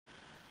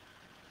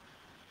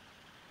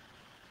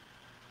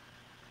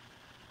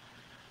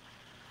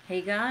Hey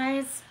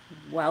guys,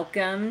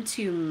 welcome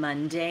to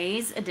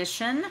Monday's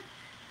edition.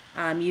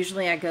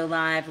 Usually I go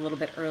live a little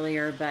bit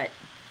earlier, but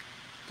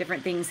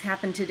different things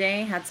happened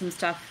today. Had some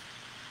stuff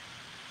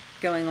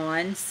going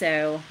on,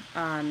 so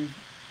I'm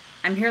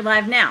here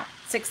live now,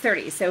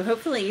 6:30. So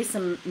hopefully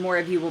some more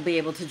of you will be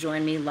able to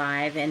join me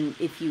live. And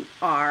if you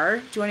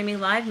are joining me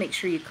live, make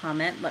sure you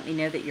comment. Let me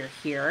know that you're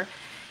here.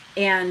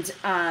 And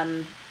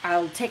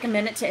I'll take a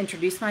minute to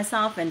introduce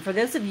myself. And for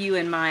those of you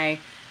in my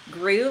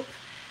group,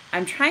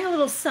 I'm trying a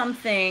little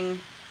something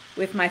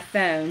with my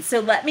phone,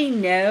 so let me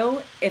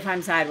know if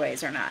I'm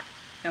sideways or not,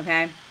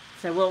 okay?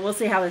 So we'll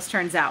see how this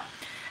turns out.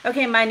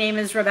 Okay, my name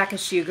is Rebecca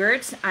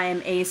Schugert. I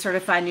am a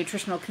certified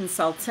nutritional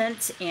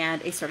consultant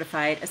and a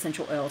certified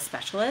essential oil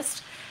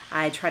specialist.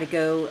 I try to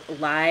go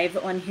live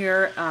on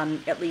here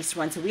at least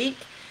once a week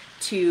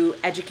to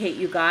educate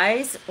you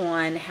guys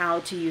on how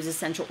to use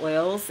essential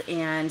oils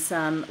and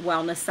some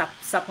wellness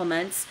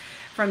supplements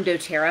from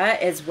doTERRA,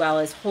 as well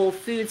as whole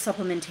food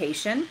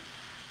supplementation,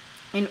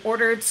 in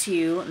order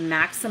to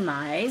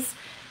maximize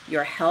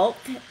your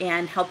health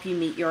and help you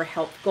meet your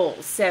health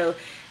goals. So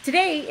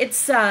today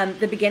it's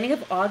the beginning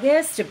of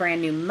August, a brand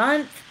new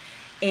month,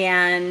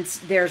 and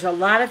there's a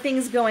lot of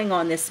things going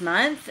on this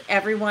month.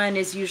 Everyone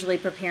is usually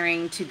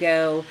preparing to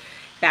go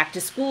back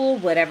to school,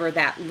 whatever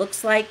that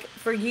looks like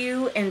for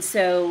you. And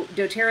so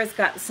doTERRA's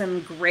got some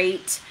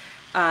great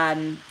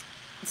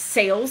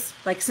sales,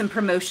 like some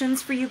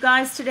promotions for you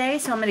guys today.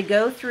 So I'm going to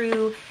go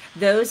through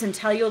those and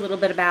tell you a little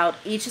bit about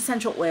each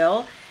essential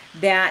oil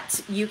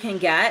that you can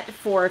get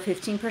for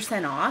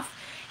 15% off.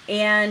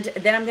 And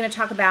then I'm going to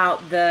talk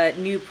about the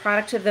new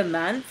product of the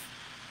month,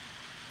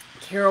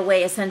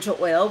 Caraway essential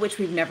oil, which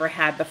we've never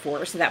had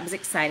before. So that was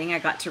exciting. I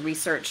got to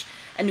research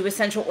a new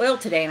essential oil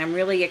today, and I'm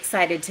really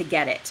excited to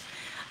get it.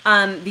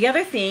 The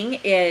other thing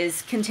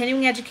is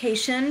continuing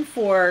education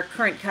for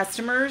current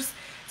customers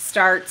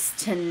starts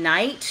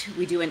tonight.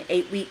 We do an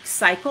 8-week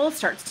cycle,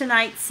 starts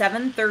tonight,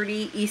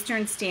 7:30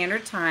 Eastern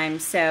Standard Time.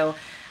 So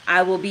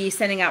I will be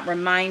sending out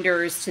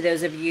reminders to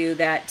those of you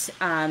that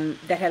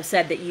that have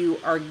said that you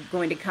are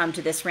going to come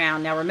to this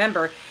round. Now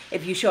remember,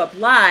 if you show up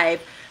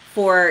live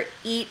for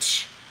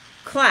each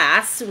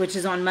class, which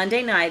is on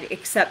Monday night,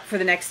 except for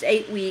the next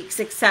 8 weeks,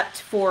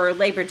 except for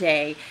Labor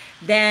Day,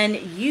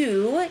 then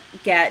you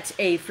get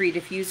a free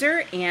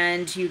diffuser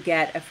and you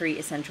get a free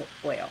essential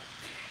oil,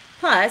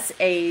 plus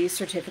a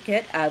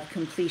certificate of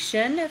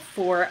completion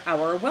for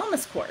our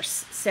wellness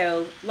course.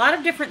 So a lot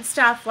of different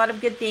stuff, a lot of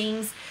good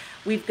things.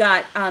 We've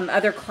got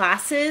other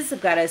classes.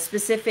 I've got a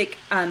specific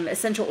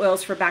essential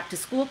oils for back to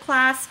school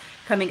class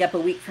coming up a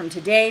week from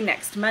today,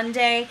 next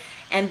Monday.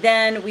 And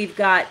then we've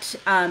got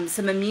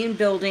some immune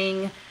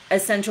building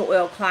essential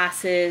oil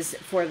classes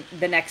for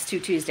the next 2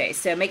 Tuesdays.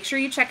 So make sure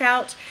you check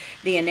out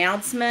the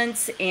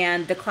announcements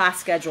and the class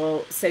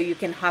schedule so you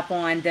can hop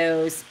on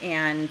those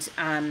and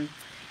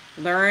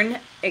learn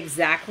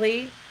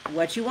exactly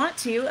what you want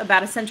to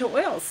about essential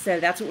oils. So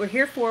that's what we're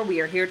here for.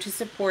 We are here to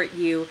support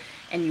you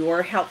and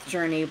your health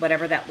journey,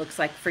 whatever that looks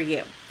like for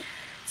you.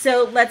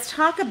 So let's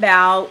talk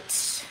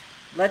about,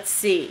 let's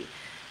see,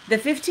 the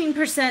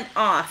 15%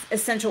 off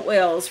essential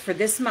oils for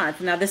this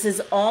month. Now this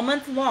is all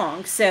month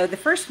long. So the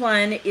first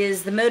one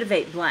is the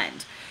Motivate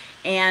blend.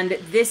 And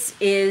this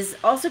is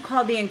also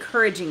called the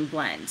Encouraging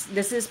blend.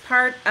 This is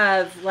part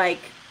of like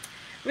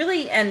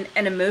really an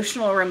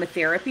emotional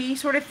aromatherapy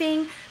sort of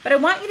thing, but I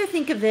want you to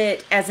think of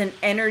it as an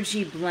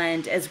energy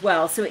blend as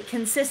well. So it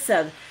consists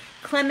of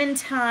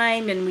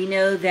clementine, and we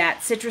know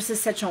that citrus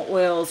essential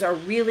oils are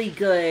really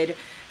good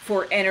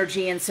for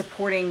energy and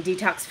supporting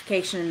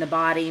detoxification in the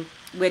body,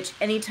 which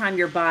anytime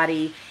your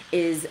body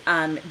is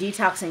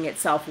detoxing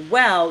itself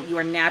well, you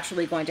are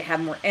naturally going to have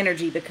more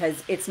energy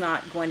because it's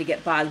not going to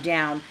get bogged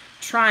down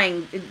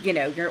trying,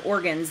 your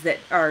organs that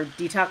are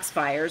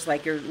detoxifiers,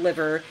 like your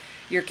liver,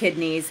 your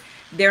kidneys,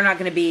 they're not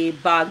going to be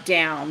bogged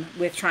down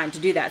with trying to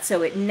do that.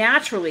 So it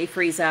naturally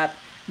frees up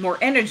more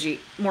energy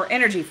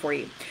for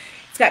you.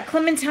 It's got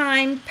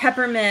clementine,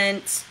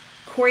 peppermint,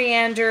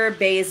 coriander,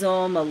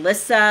 basil,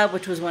 melissa,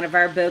 which was one of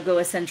our BOGO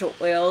essential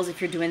oils.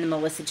 If you're doing the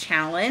Melissa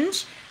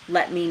challenge,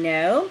 let me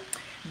know.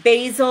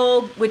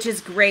 Basil, which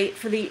is great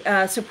for the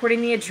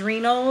supporting the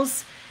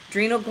adrenals.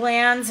 Adrenal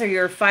glands are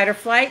your fight or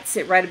flight,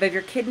 sit right above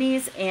your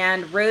kidneys,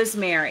 and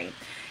rosemary.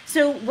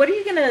 So what are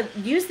you going to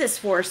use this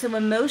for? So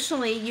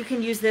emotionally, you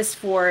can use this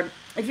for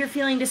if you're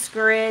feeling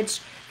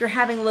discouraged, if you're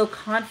having low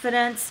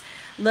confidence,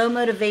 low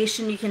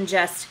motivation, you can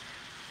just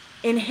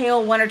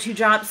inhale 1 or 2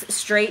 drops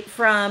straight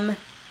from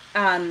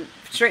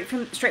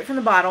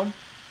the bottle.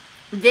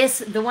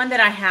 The one that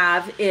I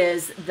have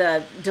is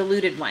the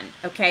diluted one.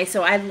 Okay,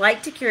 so I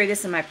like to carry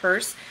this in my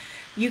purse.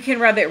 You can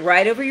rub it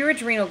right over your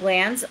adrenal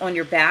glands, on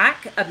your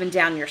back, up and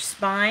down your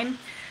spine.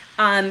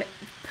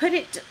 Put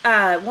it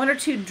 1 or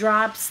 2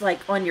 drops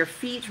like on your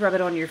feet. Rub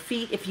it on your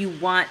feet if you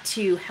want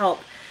to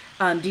help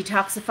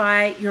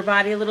detoxify your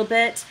body a little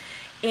bit.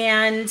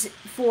 And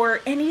for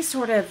any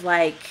sort of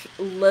like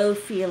low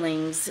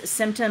feelings,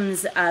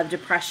 symptoms of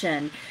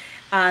depression,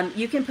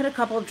 you can put a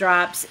couple of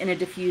drops in a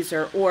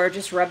diffuser or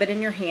just rub it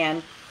in your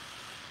hand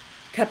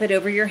cup it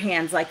over your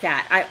hands like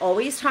that. I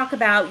always talk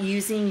about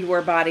using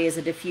your body as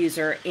a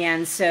diffuser.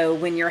 And so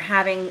when you're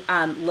having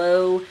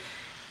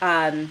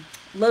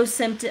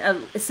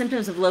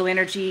symptoms of low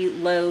energy,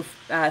 low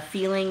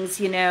feelings,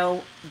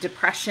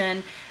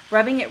 depression,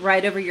 rubbing it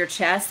right over your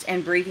chest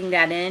and breathing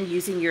that in,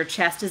 using your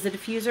chest as a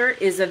diffuser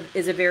is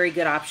a very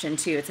good option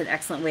too. It's an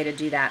excellent way to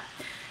do that.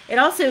 It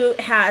also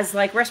has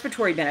like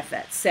respiratory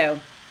benefits. So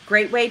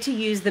great way to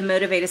use the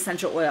Motivate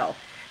essential oil.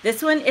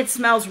 This one, it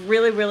smells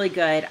really, really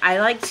good. I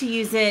like to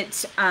use it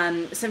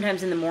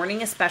sometimes in the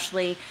morning,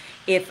 especially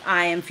if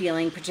I am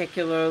feeling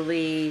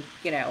particularly,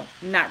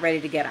 not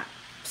ready to get up.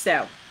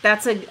 So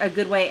that's a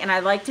good way. And I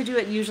like to do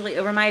it usually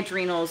over my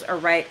adrenals or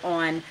right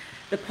on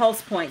the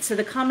pulse point. So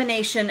the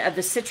combination of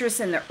the citrus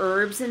and the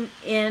herbs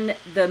in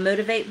the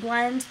Motivate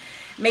blend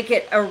make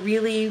it a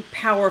really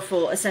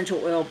powerful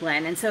essential oil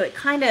blend. And so it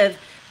kind of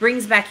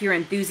brings back your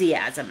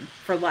enthusiasm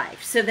for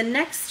life. So the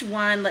next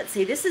one, let's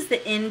see, this is the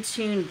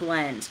InTune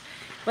blend.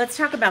 Let's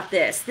talk about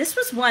this. This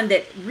was one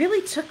that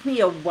really took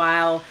me a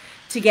while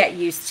to get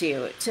used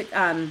to. It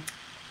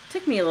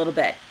took me a little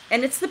bit.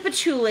 And it's the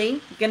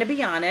patchouli, gonna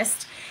be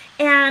honest.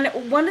 And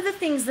one of the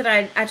things that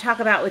I talk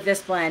about with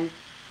this blend,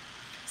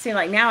 see,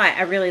 like now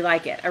I really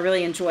like it. I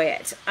really enjoy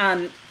it.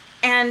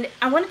 And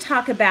I want to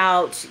talk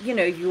about,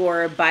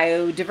 your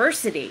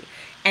biodiversity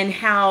and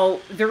how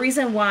the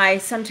reason why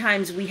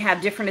sometimes we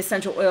have different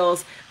essential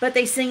oils, but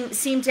they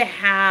seem to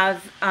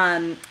have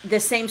the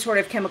same sort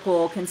of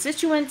chemical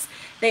constituents.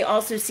 They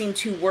also seem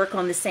to work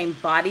on the same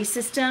body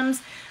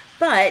systems,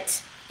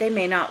 but they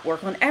may not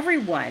work on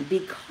everyone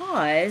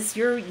because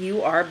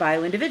you are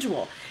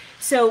bio-individual.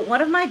 So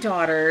one of my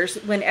daughters,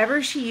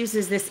 whenever she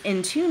uses this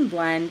InTune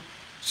blend,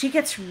 she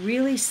gets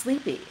really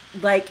sleepy.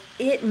 Like,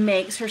 it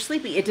makes her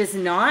sleepy. It does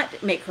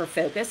not make her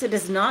focus. It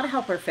does not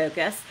help her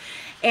focus.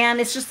 And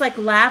it's just like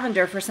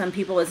lavender for some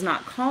people is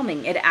not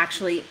calming. It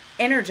actually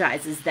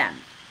energizes them.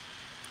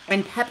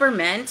 And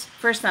peppermint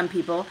for some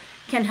people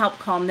can help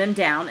calm them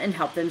down and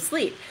help them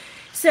sleep.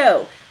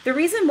 So the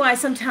reason why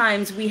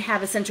sometimes we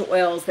have essential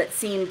oils that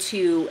seem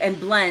to, and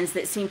blends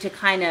that seem to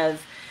kind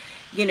of,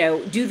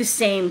 do the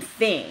same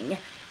thing,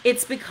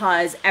 it's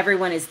because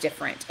everyone is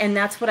different. And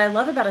that's what I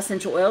love about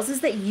essential oils,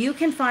 is that you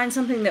can find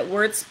something that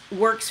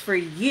works for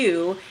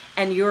you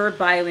and your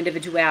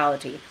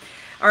bio-individuality.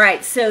 All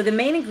right, so the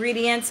main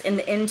ingredients in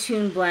the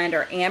InTune blend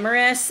are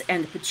amyris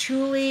and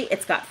patchouli.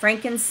 It's got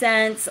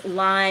frankincense,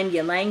 lime,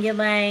 ylang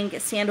ylang,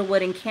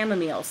 sandalwood, and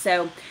chamomile.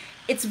 So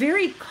it's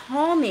very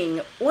calming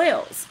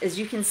oils, as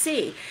you can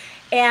see.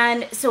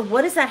 And so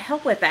what does that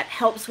help with? That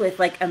helps with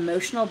like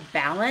emotional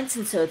balance.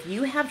 And so if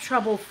you have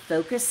trouble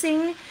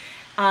focusing,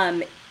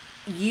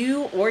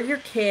 you or your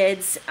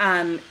kids,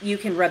 you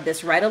can rub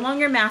this right along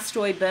your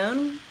mastoid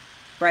bone,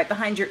 right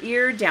behind your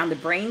ear, down the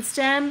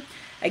brainstem.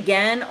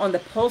 Again, on the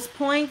pulse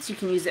points, you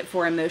can use it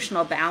for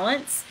emotional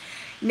balance.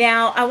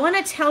 Now, I want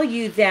to tell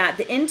you that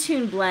the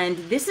InTune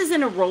blend, this is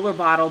in a roller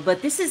bottle,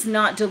 but this is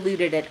not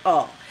diluted at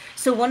all.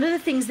 So one of the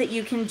things that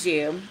you can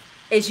do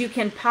is you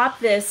can pop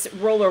this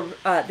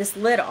this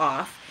lid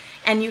off,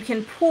 and you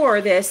can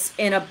pour this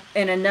in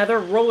another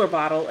roller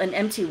bottle, an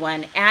empty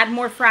one, add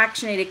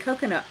fractionated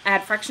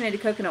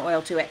coconut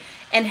oil to it,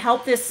 and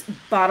help this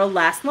bottle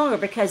last longer,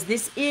 because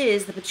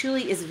the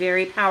patchouli is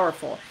very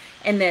powerful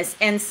in this,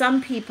 and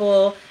some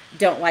people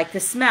don't like the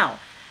smell.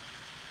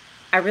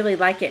 I really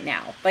like it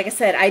now. Like I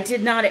said, I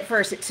did not at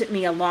first. It took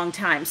me a long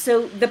time.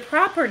 So the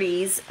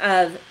properties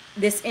of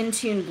this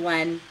InTune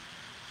blend,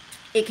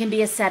 it can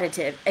be a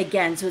sedative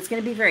again, so it's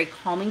going to be very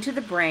calming to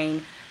the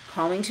brain,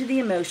 calming to the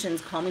emotions,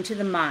 calming to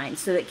the mind.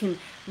 So it can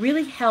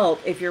really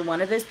help if you're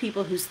one of those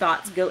people whose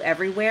thoughts go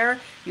everywhere,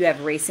 you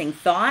have racing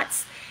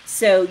thoughts.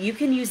 So you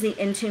can use the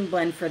InTune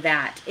blend for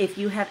that. If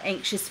you have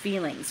anxious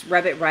feelings,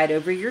 rub it right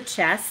over your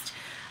chest.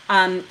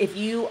 If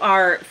you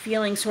are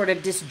feeling sort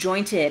of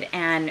disjointed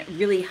and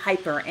really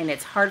hyper and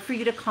it's hard for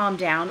you to calm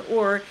down,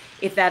 or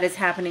if that is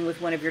happening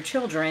with one of your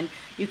children,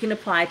 you can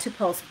apply to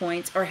pulse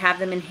points or have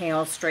them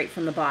inhale straight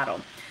from the bottle.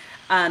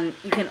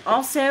 You can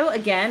also,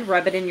 again,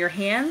 rub it in your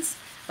hands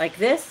like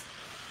this,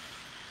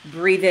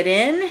 breathe it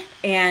in,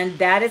 and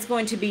that is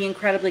going to be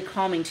incredibly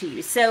calming to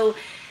you. So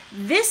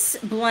this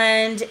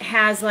blend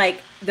has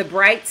like the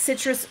bright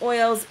citrus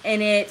oils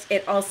in it.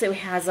 It also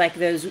has like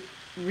those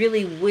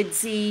really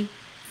woodsy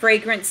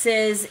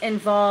fragrances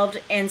involved,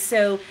 and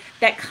so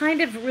that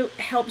kind of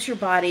helps your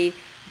body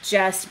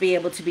just be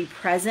able to be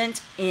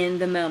present in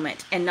the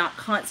moment and not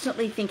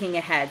constantly thinking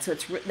ahead. So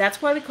that's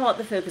why we call it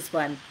the focus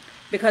blend,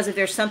 because if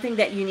there's something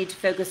that you need to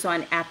focus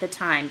on at the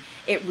time,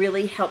 it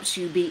really helps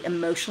you be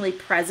emotionally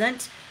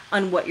present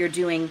on what you're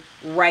doing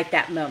right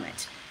that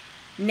moment.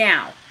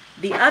 Now,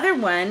 the other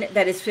one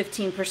that is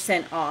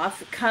 15%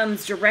 off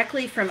comes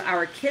directly from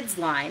our kids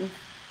line,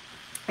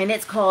 and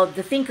it's called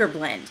the Thinker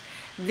Blend.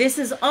 This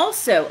is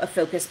also a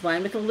focus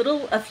blend with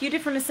a few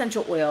different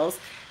essential oils.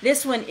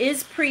 This one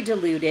is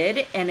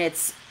pre-diluted and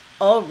it's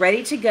all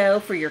ready to go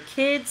for your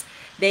kids.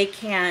 They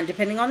can,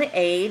 depending on the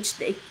age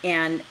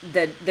and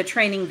the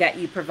training that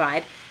you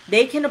provide,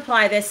 they can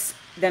apply this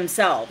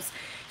themselves.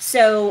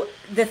 So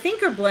the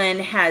Thinker Blend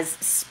has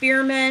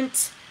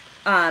spearmint,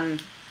 hang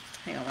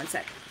on one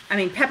sec.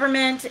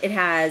 Peppermint. It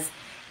has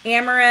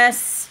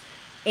amyris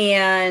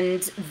and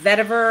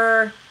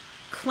vetiver,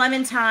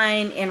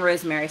 clementine, and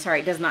rosemary. Sorry,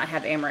 it does not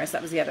have amyris.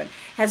 That was the other one.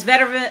 It has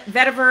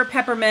vetiver,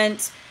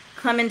 peppermint,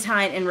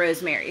 clementine, and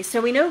rosemary.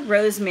 So we know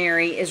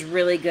rosemary is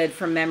really good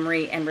for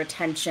memory and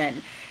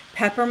retention.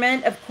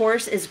 Peppermint, of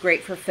course, is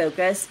great for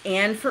focus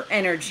and for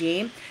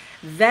energy.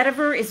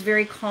 Vetiver is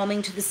very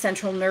calming to the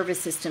central nervous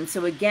system.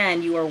 So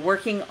again, you are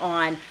working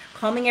on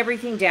calming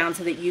everything down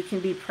so that you can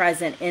be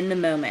present in the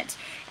moment.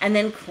 And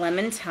then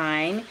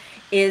clementine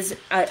is,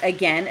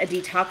 again, a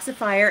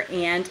detoxifier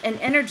and an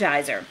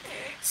energizer.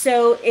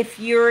 So if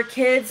your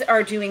kids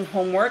are doing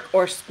homework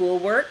or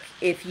schoolwork,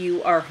 if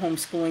you are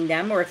homeschooling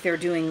them, or if they're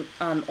doing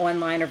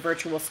online or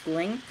virtual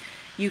schooling,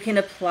 you can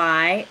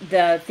apply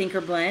the Thinker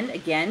Blend,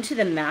 again, to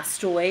the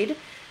mastoid,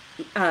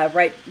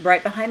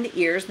 right behind the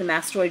ears, the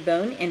mastoid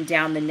bone, and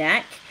down the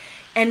neck.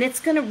 And it's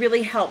going to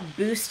really help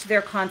boost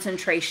their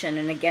concentration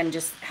and, again,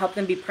 just help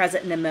them be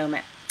present in the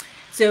moment.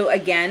 So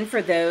again,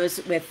 for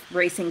those with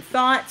racing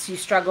thoughts, you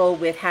struggle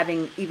with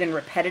having even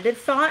repetitive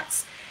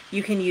thoughts,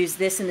 you can use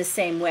this in the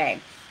same way.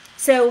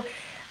 So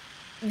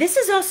this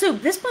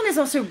one is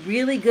also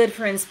really good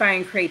for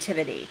inspiring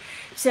creativity.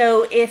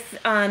 So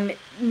if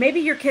maybe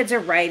your kids are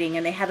writing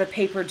and they have a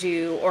paper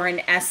due or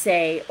an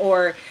essay,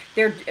 or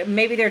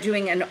maybe they're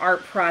doing an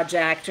art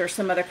project or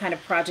some other kind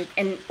of project,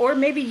 or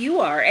maybe you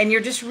are and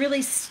you're just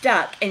really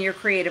stuck in your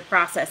creative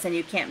process and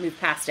you can't move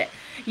past it.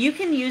 You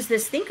can use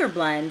this Thinker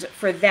Blend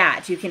for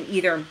that. You can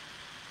either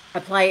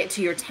apply it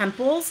to your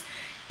temples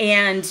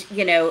and,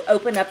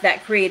 open up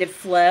that creative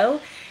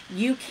flow.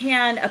 You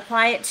can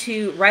apply it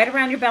to right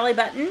around your belly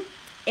button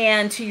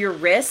and to your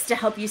wrist to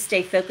help you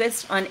stay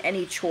focused on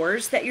any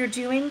chores that you're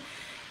doing.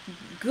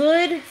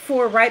 Good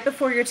for right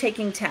before you're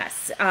taking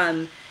tests.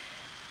 I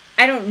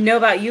don't know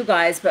about you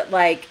guys, but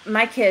like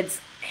my kids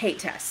hate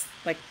tests.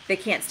 Like they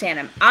can't stand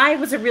them. I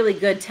was a really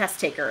good test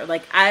taker.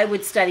 Like I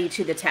would study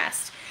to the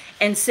test.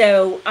 And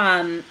so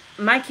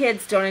my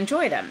kids don't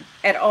enjoy them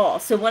at all.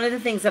 So one of the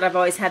things that I've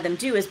always had them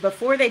do is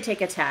before they take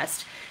a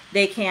test,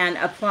 they can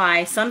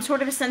apply some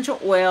sort of essential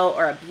oil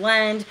or a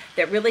blend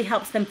that really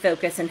helps them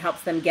focus and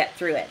helps them get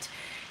through it.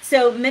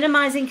 So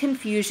minimizing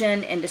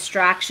confusion and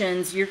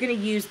distractions, you're going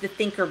to use the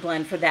Thinker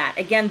Blend for that.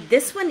 Again,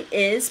 this one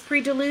is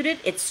pre-diluted.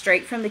 It's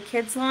straight from the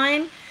kids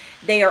line.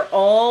 They are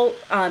all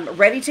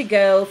ready to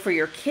go for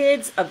your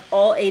kids of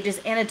all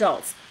ages and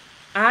adults.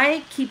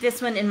 I keep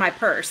this one in my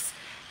purse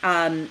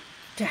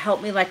to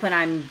help me, like when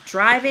I'm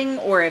driving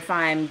or if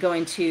I'm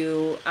going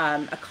to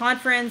a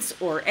conference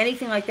or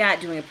anything like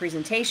that, doing a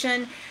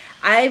presentation.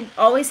 I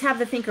always have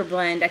the Thinker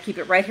Blend. I keep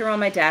it right here on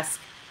my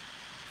desk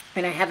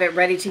and I have it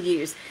ready to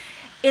use.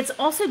 It's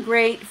also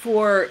great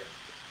for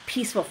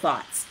peaceful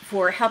thoughts,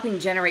 for helping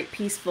generate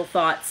peaceful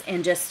thoughts,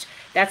 and just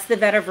that's the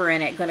vetiver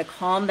in it, going to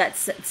calm that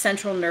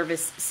central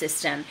nervous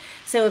system.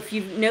 So if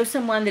you know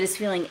someone that is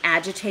feeling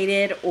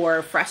agitated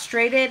or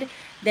frustrated,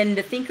 then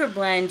the Thinker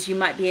Blend, you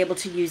might be able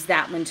to use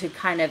that one to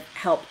kind of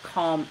help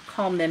calm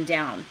them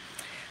down.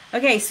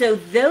 Okay, so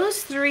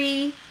those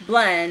three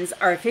blends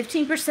are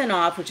 15%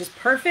 off, which is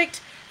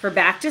perfect for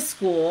back to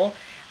school.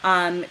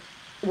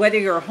 Whether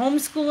you're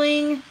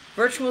homeschooling,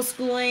 virtual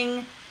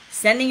schooling,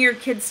 sending your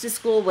kids to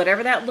school,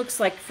 whatever that looks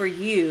like for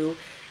you,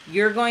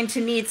 you're going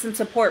to need some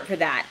support for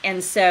that.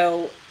 And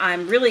so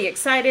I'm really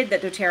excited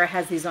that doTERRA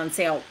has these on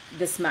sale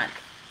this month.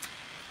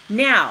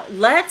 Now,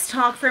 let's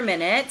talk for a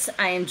minute.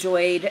 I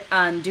enjoyed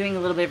doing a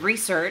little bit of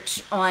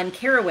research on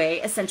Caraway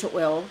essential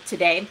oil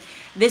today.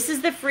 This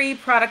is the free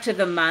product of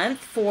the month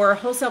for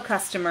wholesale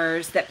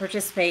customers that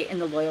participate in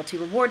the Loyalty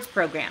Rewards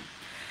program.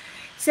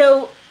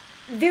 So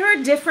there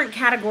are different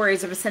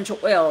categories of essential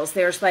oils.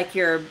 There's like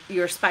your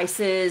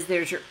spices,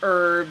 there's your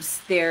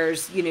herbs,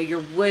 there's, your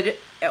wood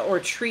or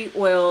tree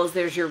oils,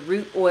 there's your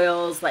root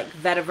oils like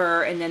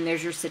vetiver, and then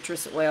there's your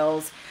citrus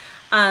oils.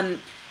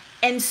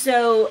 And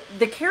so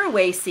the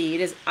caraway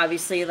seed is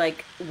obviously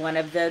like one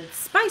of the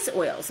spice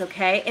oils,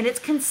 okay? And it's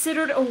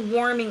considered a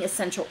warming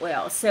essential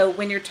oil. So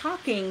when you're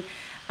talking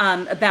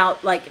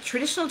about like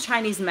traditional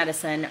Chinese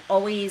medicine,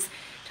 always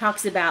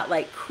talks about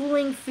like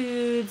cooling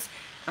foods,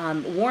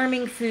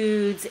 warming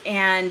foods,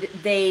 and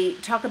they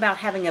talk about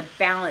having a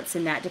balance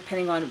in that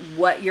depending on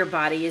what your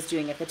body is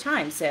doing at the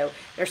time. So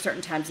there's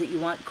certain times that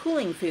you want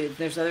cooling foods.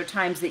 There's other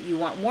times that you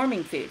want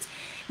warming foods.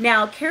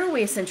 Now,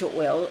 caraway essential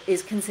oil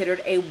is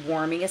considered a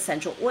warming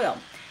essential oil.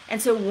 And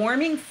so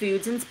warming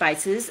foods and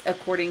spices,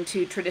 according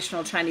to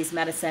traditional Chinese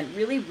medicine,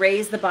 really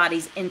raise the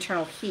body's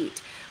internal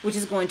heat, which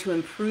is going to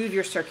improve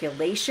your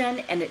circulation,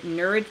 and it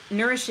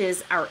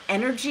nourishes our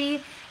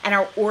energy and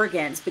our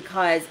organs,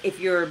 because if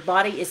your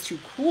body is too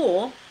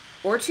cool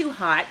or too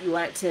hot, you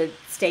want it to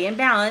stay in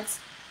balance,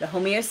 the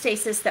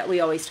homeostasis that we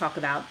always talk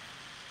about,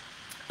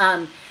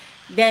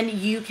 then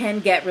you can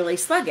get really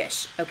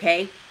sluggish,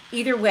 okay?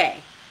 Either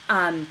way.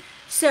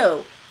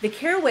 So the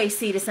caraway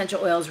seed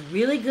essential oil is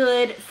really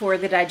good for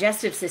the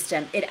digestive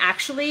system. It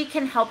actually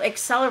can help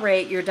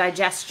accelerate your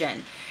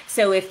digestion.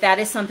 So if that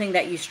is something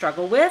that you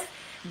struggle with,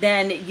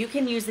 then you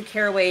can use the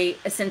Caraway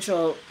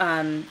essential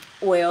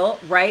oil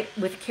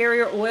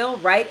carrier oil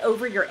right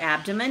over your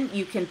abdomen.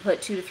 You can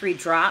put 2 to 3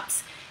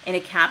 drops in a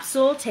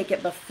capsule, take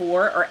it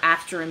before or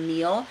after a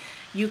meal.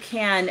 You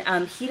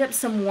can heat up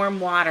some warm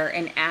water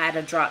and add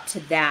a drop to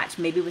that,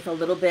 maybe with a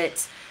little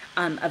bit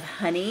of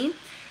honey,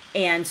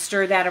 and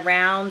stir that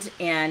around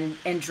and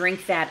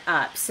drink that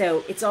up.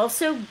 So it's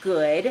also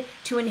good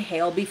to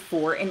inhale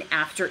before and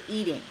after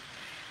eating.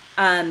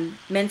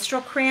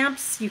 Menstrual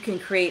cramps, you can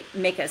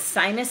make a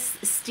sinus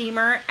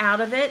steamer out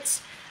of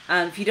it.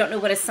 If you don't know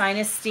what a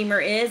sinus steamer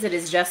is, it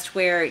is just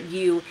where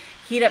you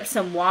heat up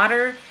some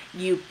water,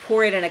 you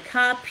pour it in a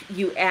cup,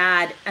 you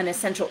add an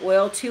essential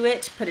oil to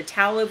it, put a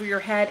towel over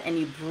your head, and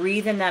you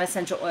breathe in that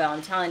essential oil.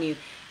 I'm telling you,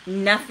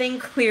 nothing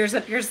clears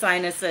up your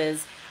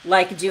sinuses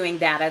like doing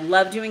that. I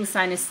love doing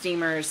sinus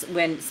steamers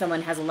when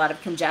someone has a lot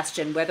of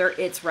congestion, whether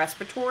it's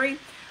respiratory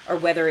or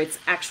whether it's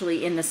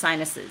actually in the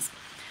sinuses.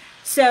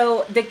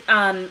 So the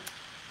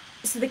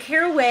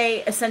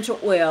Caraway essential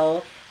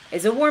oil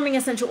is a warming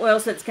essential oil,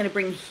 so it's going to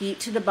bring heat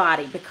to the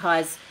body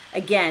because,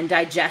 again,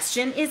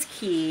 digestion is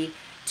key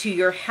to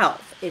your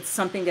health. It's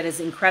something that is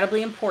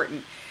incredibly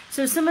important.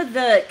 So some of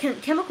the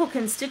chemical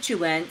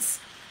constituents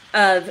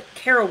of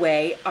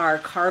Caraway are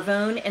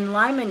carvone and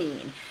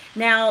limonene.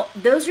 Now,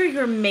 those are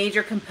your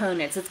major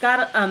components. It's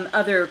got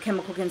other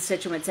chemical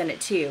constituents in it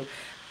too,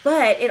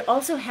 but it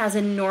also has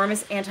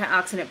enormous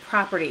antioxidant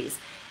properties.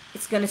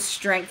 It's going to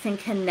strengthen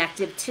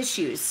connective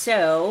tissues,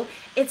 so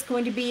it's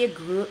going to be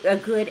a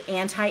good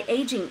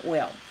anti-aging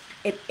oil.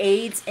 It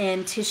aids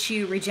in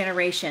tissue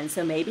regeneration,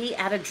 so maybe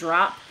add a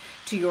drop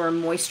to your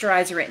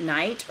moisturizer at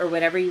night or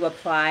whatever you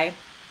apply,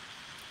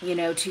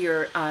 to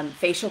your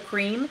facial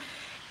cream.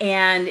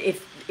 And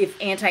if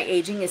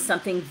anti-aging is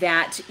something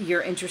that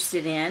you're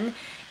interested in,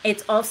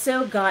 it's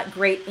also got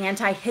great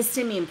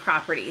antihistamine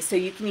properties. So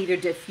you can either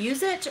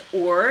diffuse it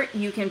or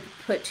you can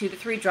put 2 to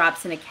 3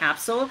 drops in a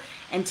capsule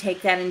and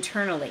take that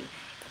internally.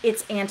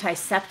 It's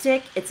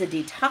antiseptic, it's a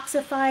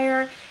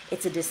detoxifier,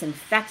 it's a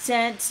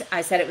disinfectant.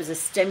 I said it was a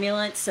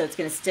stimulant, so it's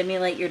going to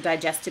stimulate your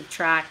digestive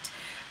tract.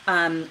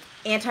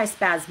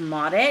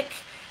 Antispasmodic.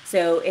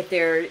 So if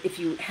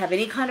you have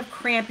any kind of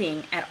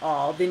cramping at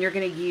all, then you're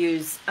going to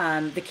use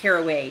the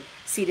Caraway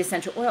seed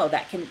essential oil.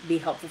 That can be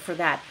helpful for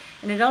that.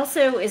 And it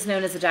also is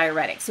known as a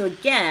diuretic. So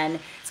again,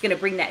 it's going to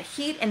bring that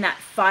heat and that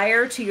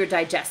fire to your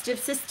digestive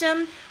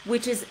system,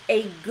 which is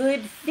a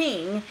good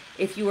thing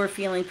if you are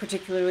feeling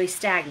particularly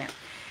stagnant.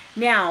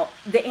 Now,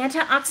 the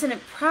antioxidant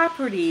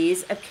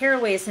properties of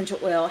Caraway essential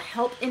oil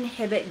help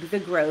inhibit the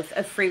growth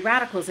of free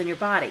radicals in your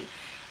body.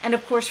 And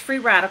of course, free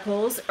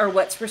radicals are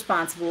what's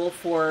responsible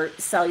for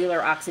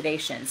cellular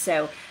oxidation.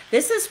 So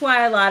this is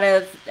why a lot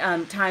of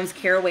times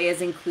Caraway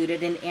is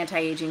included in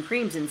anti-aging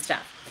creams and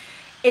stuff.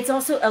 It's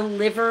also a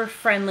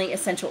liver-friendly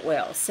essential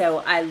oil. So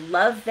I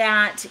love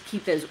that.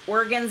 Keep those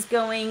organs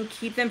going,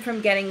 keep them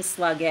from getting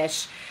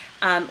sluggish.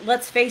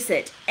 Let's face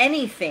it,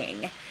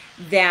 anything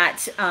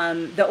that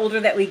the older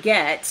that we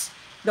get,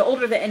 the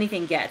older that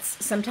anything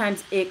gets,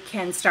 sometimes it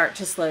can start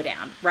to slow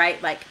down,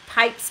 right? Like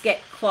pipes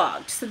get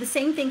clogged. So the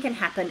same thing can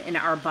happen in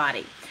our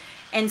body.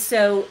 And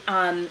so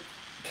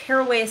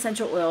Caraway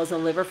essential oil is a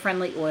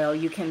liver-friendly oil.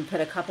 You can put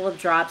a couple of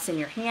drops in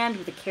your hand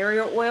with the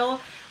carrier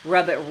oil,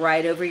 rub it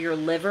right over your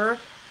liver,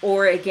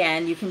 or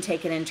again, you can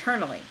take it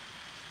internally.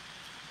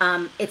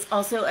 It's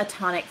also a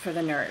tonic for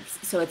the nerves,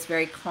 so it's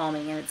very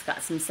calming and it's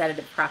got some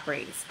sedative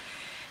properties.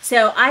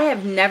 So I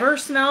have never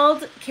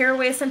smelled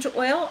Caraway essential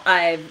oil.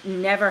 I've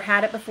never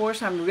had it before,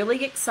 so I'm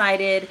really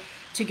excited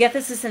to get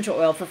this essential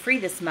oil for free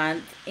this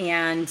month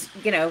and,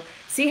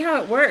 see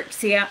how it works,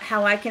 see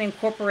how I can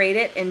incorporate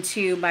it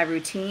into my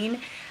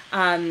routine.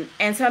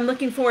 And so I'm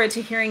looking forward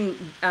to hearing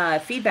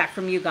feedback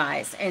from you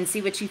guys and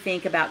see what you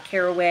think about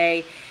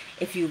Caraway,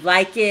 if you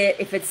like it,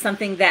 if it's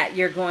something that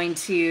you're going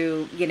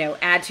to,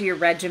 add to your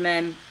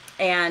regimen.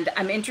 And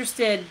I'm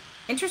interested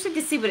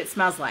to see what it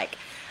smells like.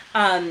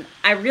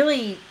 I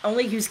really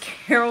only use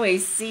Caraway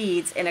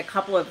seeds in a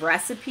couple of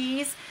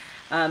recipes.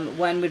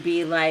 One would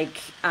be like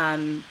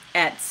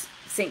at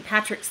St.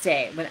 Patrick's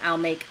Day when I'll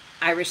make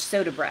Irish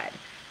soda bread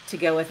to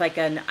go with like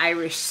an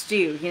Irish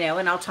stew,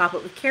 and I'll top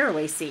it with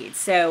Caraway seeds.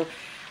 So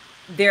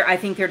I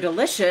think they're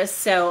delicious.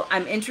 So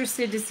I'm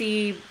interested to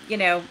see,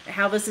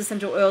 how this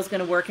essential oil is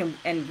going to work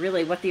and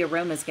really what the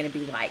aroma is going to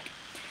be like.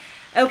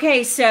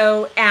 Okay,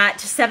 so at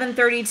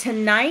 7:30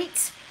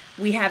 tonight,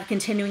 we have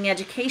continuing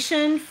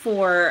education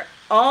for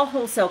all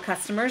wholesale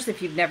customers.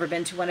 If you've never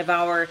been to one of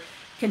our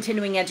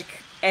continuing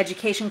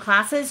education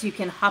classes, you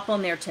can hop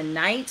on there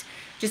tonight.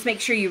 Just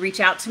make sure you reach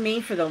out to me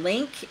for the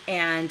link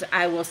and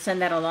I will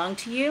send that along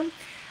to you.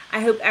 I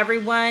hope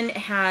everyone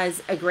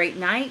has a great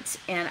night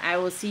and I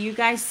will see you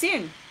guys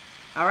soon.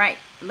 All right,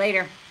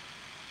 later.